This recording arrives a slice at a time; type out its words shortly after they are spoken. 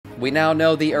We now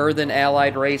know the Earthen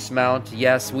Allied Race mount.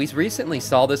 Yes, we recently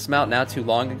saw this mount not too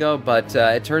long ago, but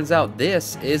it turns out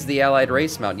this is the Allied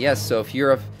Race mount. Yes, so if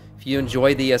you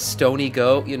enjoy the stony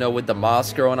goat, you know, with the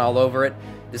moss growing all over it,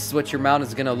 this is what your mount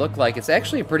is going to look like. It's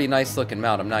actually a pretty nice looking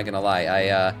mount, I'm not going to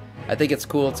lie. I think it's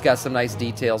cool. It's got some nice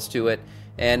details to it,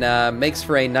 and makes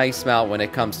for a nice mount when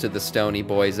it comes to the stony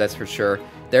boys, that's for sure.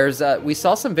 We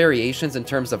saw some variations in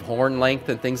terms of horn length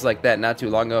and things like that not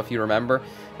too long ago, if you remember.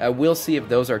 We'll see if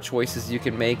those are choices you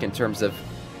can make in terms of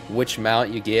which mount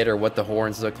you get or what the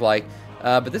horns look like.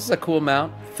 But this is a cool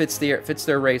mount. Fits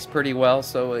their race pretty well,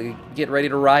 so get ready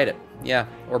to ride it. Yeah,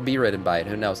 or be ridden by it,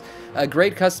 who knows.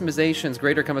 Greater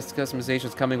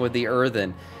customizations coming with the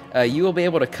Earthen. You will be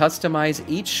able to customize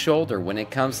each shoulder when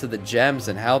it comes to the gems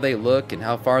and how they look and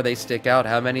how far they stick out,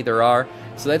 how many there are.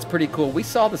 So that's pretty cool. We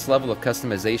saw this level of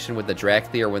customization with the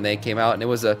Drakthir when they came out, and it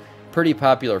was a pretty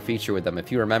popular feature with them.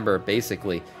 If you remember,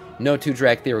 basically, no two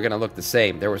Drakthir were going to look the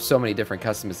same. There were so many different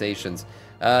customizations.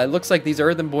 It looks like these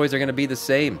Earthen boys are going to be the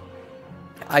same.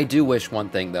 I do wish one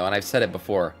thing, though, and I've said it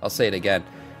before. I'll say it again.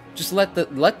 Just let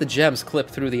the gems clip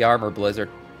through the armor, Blizzard.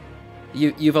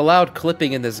 You've allowed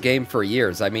clipping in this game for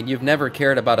years. I mean, you've never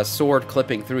cared about a sword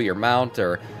clipping through your mount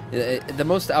or the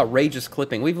most outrageous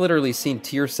clipping. We've literally seen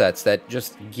tier sets that,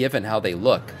 just given how they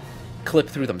look, clip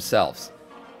through themselves.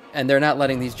 And they're not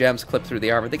letting these gems clip through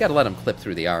the armor. They gotta let them clip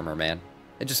through the armor, man.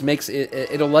 It just makes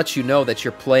it'll let you know that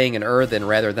you're playing an Earthen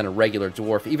rather than a regular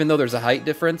dwarf. Even though there's a height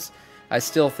difference, I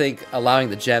still think allowing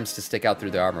the gems to stick out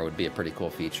through the armor would be a pretty cool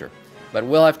feature. But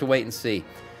we'll have to wait and see.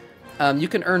 You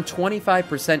can earn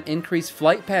 25% increased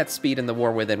flight path speed in the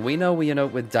War Within. We know,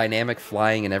 with dynamic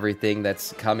flying and everything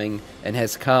that's coming and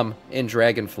has come in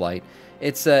Dragonflight,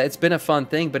 it's been a fun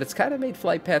thing, but it's kind of made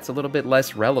flight paths a little bit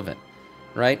less relevant.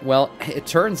 Right? Well, it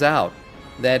turns out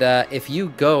that if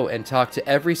you go and talk to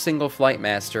every single flight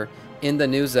master in the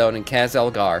new zone in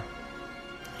Kaz-Elgar,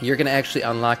 you're going to actually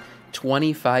unlock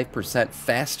 25%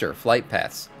 faster flight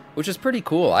paths, which is pretty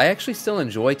cool. I actually still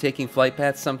enjoy taking flight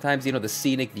paths sometimes, the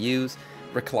scenic views,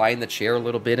 recline the chair a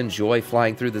little bit, enjoy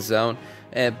flying through the zone,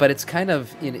 but it's kind of,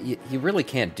 you really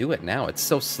can't do it now. It's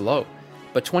so slow.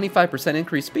 But 25%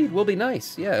 increased speed will be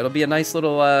nice. Yeah, it'll be a nice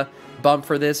little bump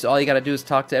for this. All you got to do is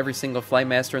talk to every single flight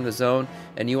master in the zone,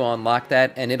 and you will unlock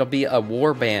that, and it'll be a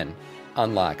warband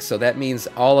unlock. So that means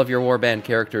all of your warband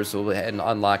characters will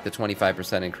unlock the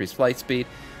 25% increased flight speed.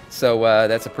 So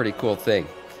that's a pretty cool thing.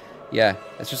 Yeah,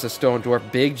 it's just a stone dwarf.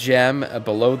 Big gem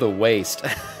below the waist.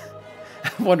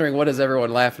 I'm wondering, what is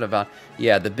everyone laughing about?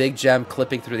 Yeah, the big gem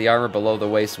clipping through the armor below the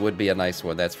waist would be a nice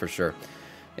one, that's for sure.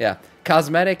 Yeah.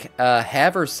 Cosmetic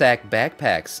Haversack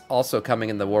backpacks also coming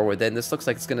in the War Within. This looks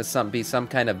like it's going to be some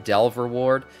kind of delve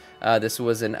reward. This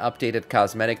was an updated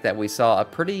cosmetic that we saw. A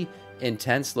pretty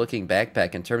intense looking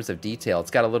backpack in terms of detail.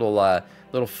 It's got a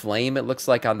little flame, it looks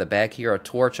like, on the back here, a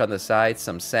torch on the side,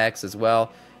 some sacks as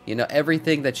well.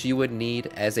 Everything that you would need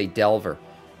as a delver.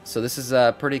 So this is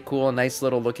a pretty cool, nice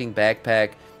little looking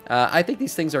backpack. I think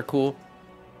these things are cool.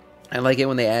 I like it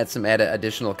when they add some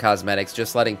additional cosmetics,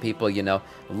 just letting people,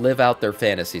 live out their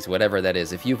fantasies, whatever that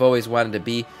is. If you've always wanted to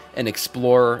be an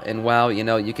explorer in WoW,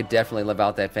 you could definitely live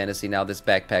out that fantasy. Now this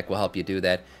backpack will help you do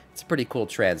that. It's a pretty cool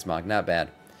transmog, not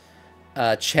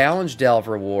bad. Challenge Delve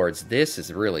rewards. This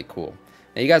is really cool.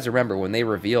 Now you guys remember when they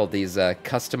revealed these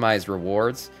customized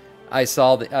rewards, I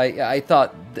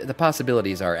thought the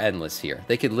possibilities are endless here.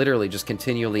 They could literally just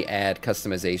continually add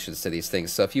customizations to these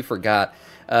things. So if you forgot,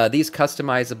 these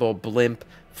customizable blimp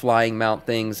flying mount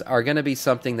things are going to be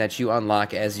something that you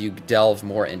unlock as you delve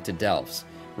more into delves,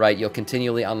 right? You'll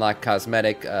continually unlock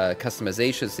cosmetic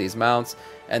customizations to these mounts,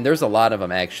 and there's a lot of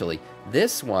them actually.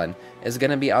 This one is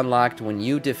going to be unlocked when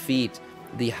you defeat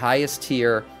the highest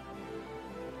tier,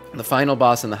 the final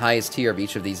boss in the highest tier of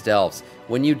each of these delves.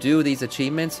 When you do these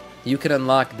achievements, you can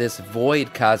unlock this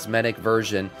void cosmetic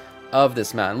version of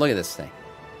this mountain. Look at this thing.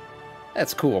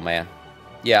 That's cool, man.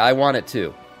 Yeah, I want it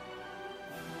too.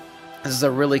 This is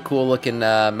a really cool looking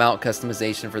mount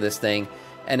customization for this thing.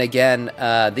 And again,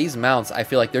 these mounts, I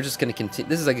feel like they're just going to continue.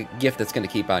 This is like a gift that's going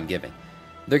to keep on giving.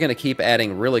 They're going to keep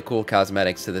adding really cool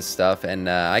cosmetics to this stuff, and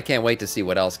I can't wait to see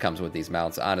what else comes with these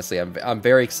mounts. Honestly, I'm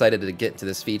very excited to get into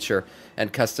this feature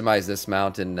and customize this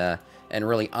mount and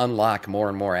really unlock more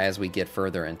and more as we get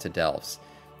further into delves.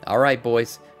 All right,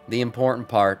 boys, the important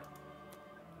part,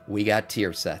 we got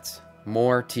tier sets.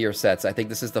 More tier sets. I think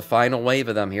this is the final wave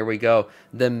of them. Here we go.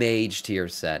 The Mage tier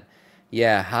set.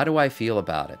 Yeah, how do I feel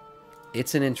about it?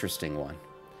 It's an interesting one,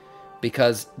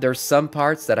 because there's some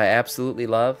parts that I absolutely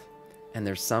love, and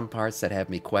there's some parts that have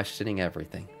me questioning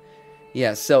everything.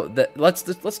 Yeah, so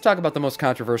let's talk about the most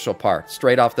controversial part.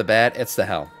 Straight off the bat, it's the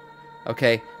helm.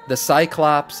 Okay, The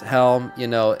Cyclops helm, you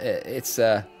know, it's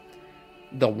the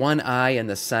one eye in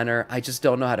the center. I just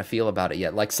don't know how to feel about it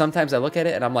yet. Like, sometimes I look at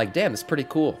it and I'm like, damn, it's pretty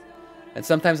cool. And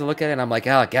sometimes I look at it and I'm like,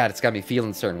 oh, God, it's got me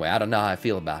feeling a certain way. I don't know how I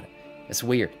feel about it. It's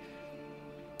weird.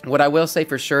 What I will say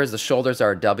for sure is the shoulders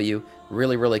are a W.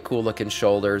 Really, really cool looking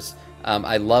shoulders.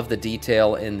 I love the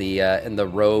detail in the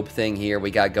robe thing here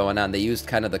we got going on. They used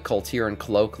kind of the Kultiran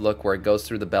cloak look where it goes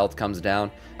through the belt, comes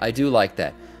down. I do like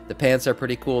that. The pants are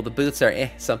pretty cool. The boots are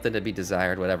something to be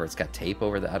desired, whatever. It's got tape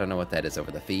over the, I don't know what that is over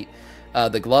the feet.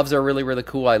 The gloves are really, really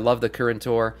cool. I love the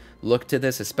Kurantor look to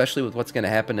this, especially with what's going to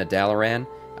happen to Dalaran.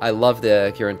 I love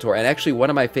the Kurantor. And actually, one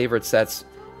of my favorite sets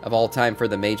of all time for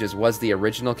the mages was the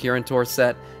original Kurantor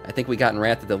set. I think we got in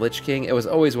Wrath of the Lich King. It was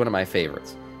always one of my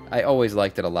favorites. I always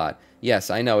liked it a lot. Yes,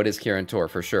 I know it is Kurantor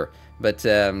for sure. But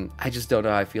I just don't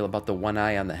know how I feel about the one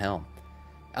eye on the helm.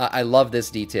 I love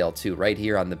this detail too, right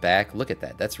here on the back. Look at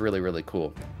that. That's really, really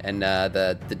cool. And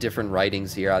the different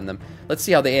writings here on them. Let's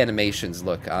see how the animations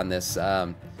look on this.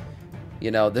 You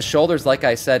know, the shoulders, like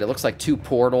I said, it looks like two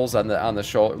portals on the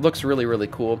shoulder. It looks really, really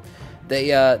cool. They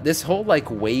this whole like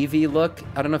wavy look,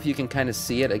 I don't know if you can kind of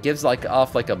see it. It gives like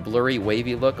off like a blurry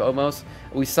wavy look almost.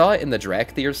 We saw it in the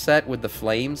Drakthir set with the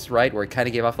flames, right, where it kind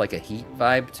of gave off like a heat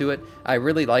vibe to it. I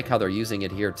really like how they're using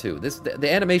it here too.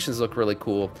 The animations look really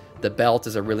cool. The belt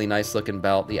is a really nice looking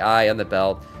belt. The eye on the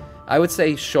belt. I would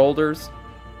say shoulders,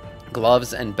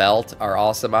 gloves, and belt are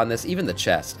awesome on this. Even the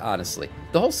chest, honestly.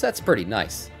 The whole set's pretty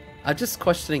nice. I'm just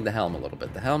questioning the helm a little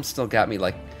bit. The helm still got me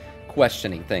like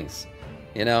questioning things,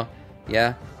 you know?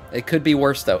 Yeah, it could be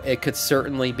worse, though. It could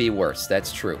certainly be worse.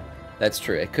 That's true. That's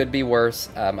true. It could be worse.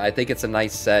 I think it's a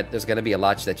nice set. There's going to be a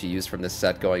lot that you use from this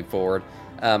set going forward.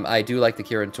 I do like the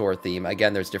Kurantor theme.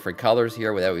 Again, there's different colors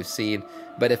here that we've seen.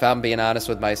 But if I'm being honest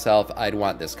with myself, I'd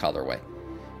want this colorway.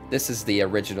 This is the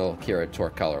original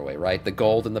Kurantor colorway, right? The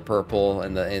gold and the purple,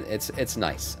 and it's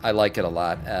nice. I like it a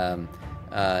lot.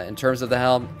 In terms of the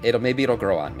helm, maybe it'll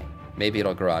grow on me. Maybe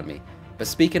it'll grow on me. But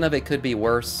speaking of it could be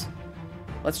worse,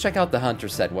 let's check out the Hunter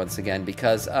set once again,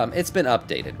 because it's been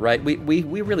updated, right? We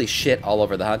really shit all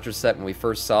over the Hunter set when we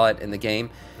first saw it in the game,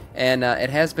 and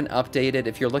it has been updated.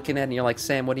 If you're looking at it and you're like,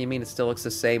 Sam, what do you mean it still looks the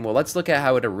same? Well, let's look at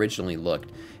how it originally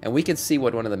looked, and we can see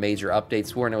what one of the major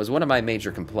updates were, and it was one of my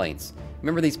major complaints.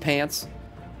 Remember these pants?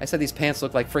 I said these pants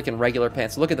look like freaking regular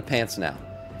pants. Look at the pants now.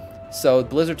 So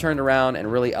Blizzard turned around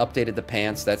and really updated the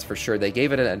pants, that's for sure. They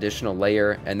gave it an additional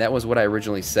layer, and that was what I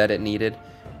originally said it needed.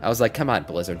 I was like, come on,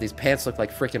 Blizzard. These pants look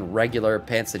like freaking regular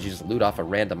pants that you just loot off a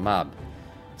random mob.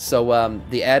 So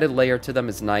the added layer to them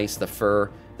is nice. The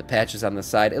fur, the patches on the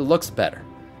side. It looks better.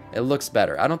 It looks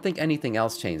better. I don't think anything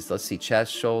else changed. Let's see,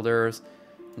 chest, shoulders.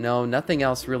 No, nothing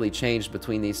else really changed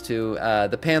between these two.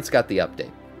 The pants got the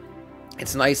update.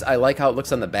 It's nice. I like how it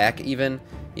looks on the back even.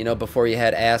 You know, before you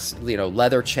had ass, you know,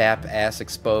 leather chap, ass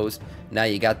exposed. Now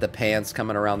you got the pants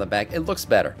coming around the back. It looks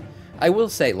better. I will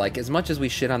say, like, as much as we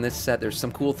shit on this set, there's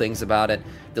some cool things about it.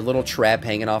 The little trap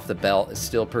hanging off the belt is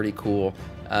still pretty cool.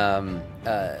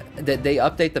 Did they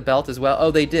update the belt as well?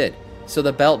 Oh, they did. So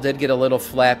the belt did get a little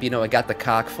flap. You know, it got the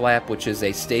cock flap, which is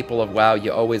a staple of WoW.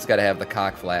 You always got to have the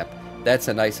cock flap. That's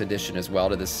a nice addition as well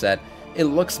to this set. It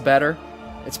looks better.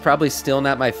 It's probably still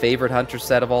not my favorite Hunter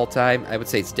set of all time. I would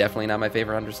say it's definitely not my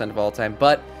favorite Hunter set of all time,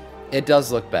 but it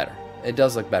does look better. It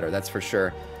does look better, that's for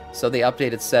sure. So the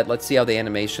updated set, let's see how the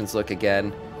animations look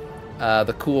again.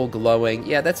 The cool glowing,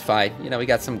 yeah, that's fine. You know, we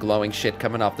got some glowing shit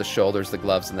coming off the shoulders, the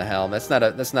gloves, and the helm. That's not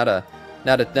a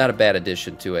bad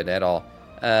addition to it at all.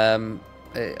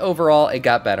 Overall, it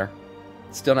got better.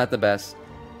 Still not the best,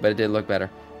 but it did look better.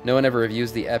 No one ever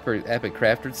reviews the Epic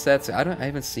Crafted sets. I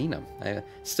haven't seen them.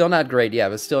 Still not great, yeah,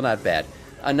 but still not bad.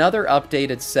 Another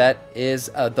updated set is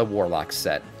the Warlock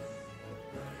set.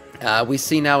 We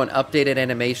see now an updated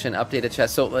animation, updated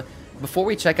chest. So before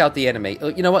we check out the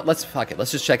animation, you know what? Fuck it. Let's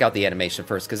just check out the animation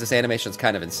first, because this animation is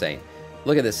kind of insane.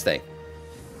 Look at this thing.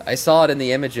 I saw it in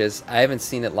the images. I haven't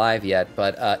seen it live yet,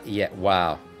 but yeah,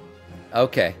 wow.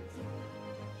 Okay.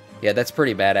 Yeah, that's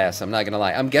pretty badass, I'm not gonna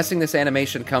lie. I'm guessing this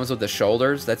animation comes with the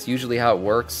shoulders. That's usually how it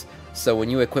works. So when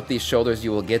you equip these shoulders, you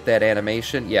will get that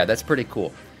animation. Yeah, that's pretty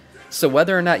cool. So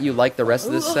whether or not you like the rest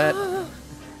of this set...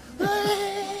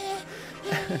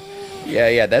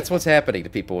 Yeah, that's what's happening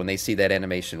to people when they see that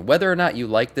animation. Whether or not you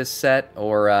like this set,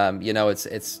 or, you know,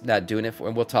 it's not doing it for...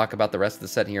 And we'll talk about the rest of the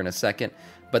set here in a second.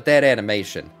 But that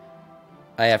animation,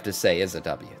 I have to say, is a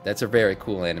W. That's a very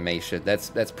cool animation.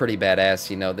 That's pretty badass,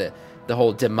 you know, the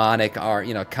whole demonic art,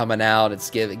 you know, coming out.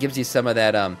 It gives you some of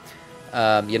that,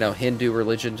 you know, Hindu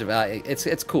religion.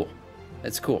 It's cool.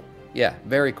 It's cool. Yeah,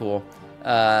 very cool.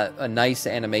 A nice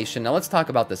animation. Now let's talk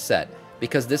about the set,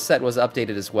 because this set was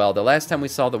updated as well. The last time we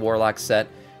saw the Warlock set,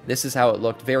 This is how it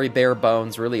looked. Very bare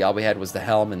bones. Really, all we had was the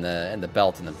helm and the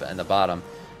belt and the bottom.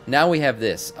 Now we have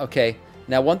this. Okay.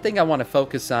 Now, one thing I want to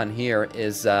focus on here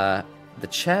is the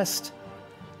chest.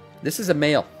 This is a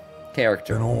male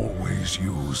character. Can always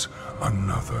use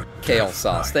another Kale death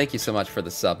Sauce. knight. Thank you so much for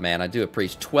the sub, man. I do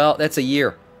appreciate 12. That's a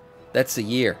year. That's a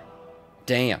year.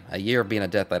 Damn, a year of being a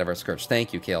Death Knight of our Scourge.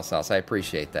 Thank you, Kale Sauce. I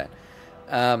appreciate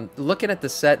that. Looking at the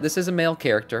set, this is a male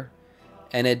character,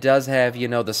 and it does have, you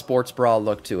know, the sports bra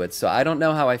look to it. So I don't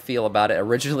know how I feel about it.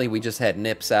 Originally, we just had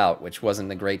nips out, which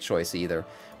wasn't a great choice either.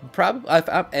 Probably,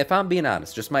 if I'm being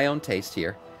honest, just my own taste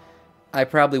here, I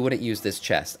probably wouldn't use this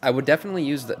chest. I would definitely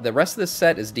use the rest of the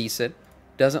set is decent.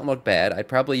 Doesn't look bad. I'd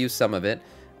probably use some of it.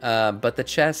 But the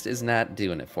chest is not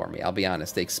doing it for me. I'll be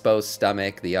honest. The exposed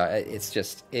stomach, it's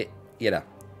just, you know,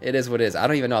 it is what it is. I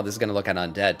don't even know how this is going to look on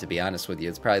Undead, to be honest with you.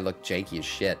 It's probably look janky as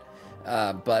shit.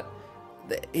 But,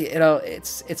 you know,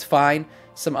 it's fine.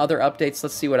 Some other updates.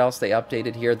 Let's see what else they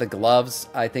updated here. The gloves,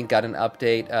 I think, got an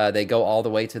update. They go all the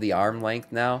way to the arm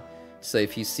length now. So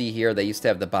if you see here, they used to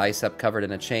have the bicep covered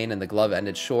in a chain and the glove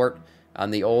ended short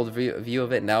on the old view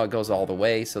of it. Now it goes all the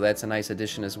way, so that's a nice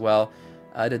addition as well.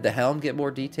 Did the helm get more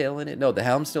detail in it? No, the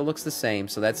helm still looks the same,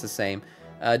 so that's the same.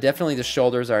 Definitely the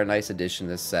shoulders are a nice addition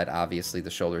to this set. Obviously, the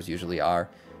shoulders usually are.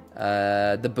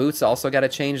 The boots also got a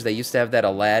change. They used to have that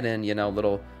Aladdin, you know,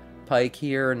 little pike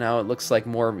here. Now it looks like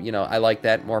more, you know, I like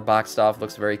that. More boxed off.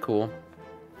 Looks very cool.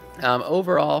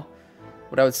 Overall,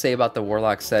 what I would say about the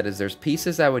Warlock set is there's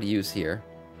pieces I would use here.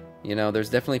 You know, there's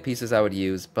definitely pieces I would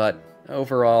use, but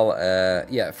overall,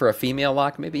 yeah, for a female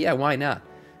lock, maybe, yeah, why not?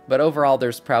 But overall,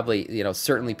 there's probably, you know,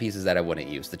 certainly pieces that I wouldn't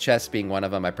use. The chest being one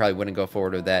of them, I probably wouldn't go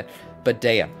forward with that. But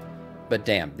damn,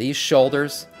 these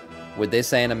shoulders with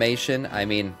this animation, I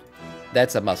mean,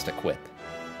 that's a must equip.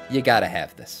 You gotta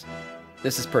have this.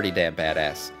 This is pretty damn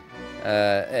badass.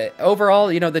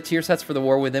 Overall, you know, the tier sets for the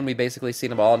War Within, we basically seen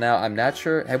them all now. I'm not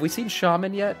sure. Have we seen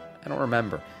Shaman yet? I don't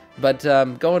remember. But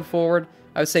going forward,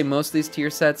 I would say most of these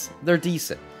tier sets, they're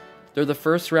decent. They're the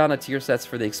first round of tier sets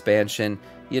for the expansion.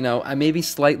 You know, I may be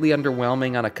slightly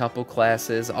underwhelming on a couple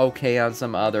classes, okay on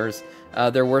some others.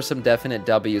 There were some definite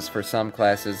W's for some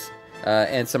classes,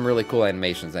 and some really cool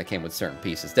animations that came with certain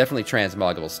pieces. Definitely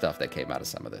transmoggable stuff that came out of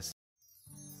some of this.